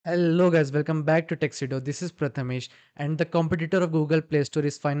Hello guys, welcome back to Tuxedo. This is Prathamesh, and the competitor of Google Play Store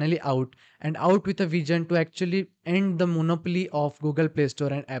is finally out and out with a vision to actually end the monopoly of Google Play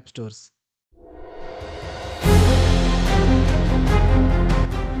Store and App Stores.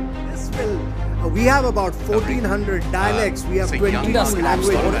 This will. We have about 1400 dialects. We have Indus 21 App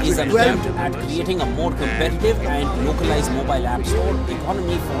Store languages is with an 12 attempt at creating a more competitive and localized mobile app store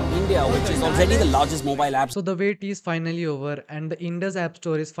economy for India, which is already the largest mobile app So the wait is finally over, and the Indus App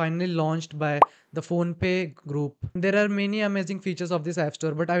Store is finally launched by the Phonepe group. There are many amazing features of this App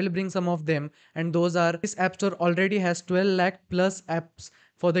Store, but I will bring some of them, and those are this App Store already has 12 lakh plus apps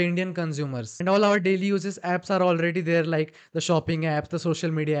for the Indian consumers. And all our daily uses apps are already there, like the shopping apps, the social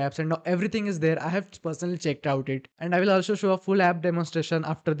media apps, and everything is there. I have personally checked out it, and I will also show a full app demonstration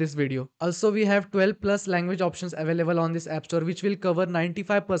after this video. Also, we have 12 plus language options available on this App Store, which will cover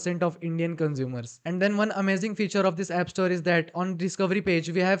 95% of Indian consumers. And then one amazing feature of this App Store is that on discovery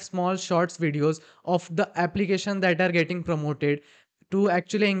page, we have small shorts videos of the application that are getting promoted to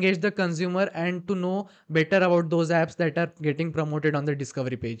actually engage the consumer and to know better about those apps that are getting promoted on the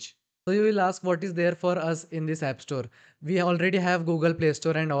discovery page. So you will ask what is there for us in this app store. We already have Google Play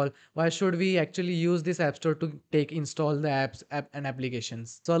Store and all. Why should we actually use this app store to install the and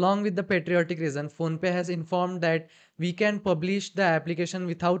applications? So along with the patriotic reason, PhonePe has informed that we can publish the application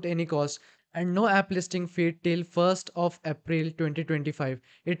without any cost and no app listing fee till 1st of April 2025.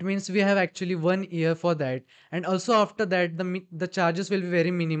 It means we have actually 1 year for that, and also after that the charges will be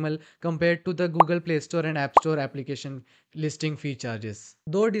very minimal compared to the Google Play Store and App Store application listing fee charges.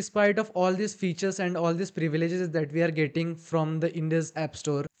 Though despite of all these features and all these privileges that we are getting from the Indus App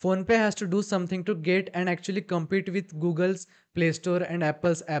Store, PhonePe has to do something to get and actually compete with Google's Play Store and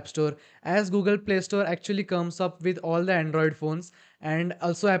Apple's App Store, as Google Play Store actually comes up with all the Android phones, and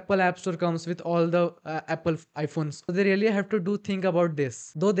also Apple App Store comes with all the Apple iPhones. So they really have to do think about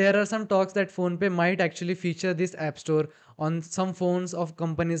this. Though there are some talks that PhonePe might actually feature this App Store on some phones of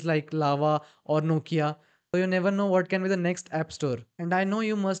companies like Lava or Nokia. So you never know what can be the next app store. And I know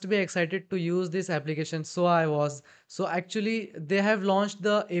you must be excited to use this application. So I was. So actually they have launched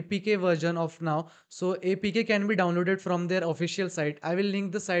the APK version of now. So APK can be downloaded from their official site. I will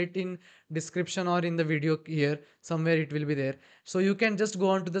link the site in description or in the video here. Somewhere it will be there. So you can just go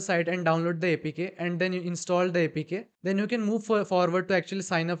onto the site and download the APK, and then you install the APK. Then you can move forward to actually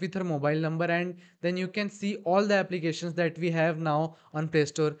sign up with your mobile number, and then you can see all the applications that we have now on Play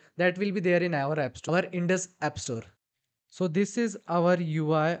Store that will be there in our app store, our Indus App Store. So this is our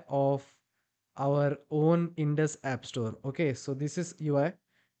UI of our own Indus App Store. Okay, so this is UI,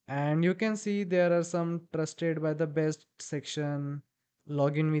 and you can see there are some trusted by the best section,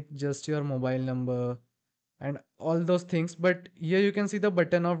 login with just your mobile number, and all those things. But here you can see the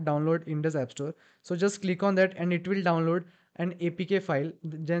button of download Indus App Store. So just click on that and it will download an APK file.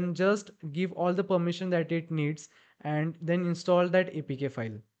 Then just give all the permission that it needs and then install that APK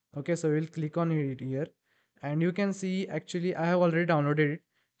file. Okay, so we'll click on it here, and you can see actually I have already downloaded it.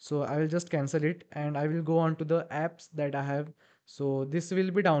 So I will just cancel it and I will go on to the apps that I have. So this will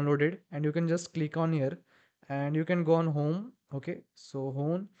be downloaded and you can just click on here and you can go on home. Okay, so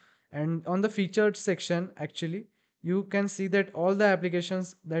home, and on the featured section actually you can see that all the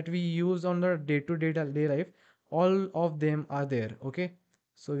applications that we use on the day-to-day day life, all of them are there. Okay,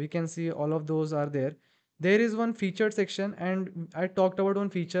 so we can see all of those are there. There is one featured section, and I talked about one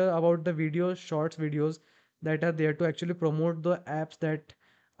feature about the video shorts videos that are there to actually promote the apps that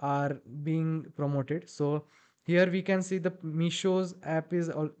are being promoted. So here we can see the Misho's app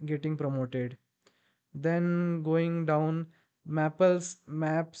is getting promoted. Then going down, Mapple's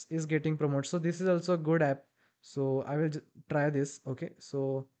Maps is getting promoted. So this is also a good app. So I will try this. Okay.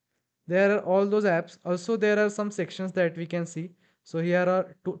 So there are all those apps. Also, there are some sections that we can see. So here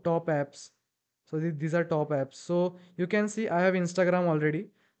are two top apps. So these are top apps. So you can see I have Instagram already.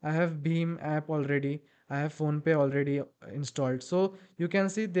 I have Beam app already. I have PhonePe already installed. So you can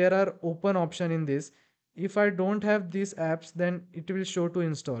see there are open option in this. If I don't have these apps, then it will show to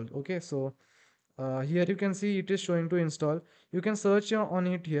install. Okay. So here you can see it is showing to install. You can search on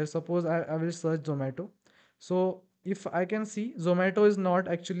it here. Suppose I will search Zomato. So if I can see Zomato is not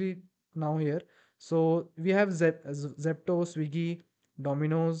actually now here. So we have Zepto, Swiggy,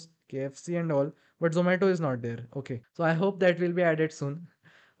 Domino's, KFC and all, but Zomato is not there. Okay, so I hope that will be added soon.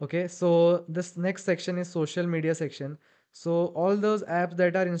 Okay, so this next section is social media section. So all those apps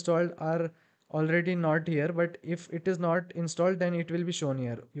that are installed are already not here, but if it is not installed, then it will be shown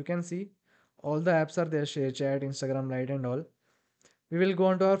here. You can see all the apps are there: ShareChat, Instagram Lite and all. We will go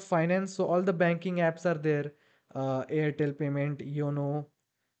on to our finance. So all the banking apps are there: Airtel Payment, Yono,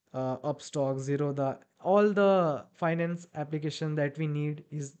 Upstock, Zerodha. all the finance application that we need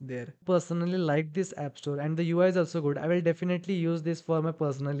is there. Personally like this app store and the UI is also good. I will definitely use this for my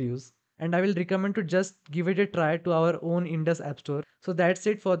personal use. And I will recommend to just give it a try to our own Indus App Store. So that's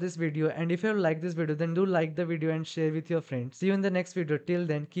it for this video. And if you like this video, then do like the video and share with your friends. See you in the next video. Till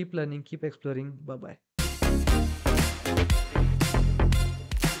then, keep learning, keep exploring. Bye bye.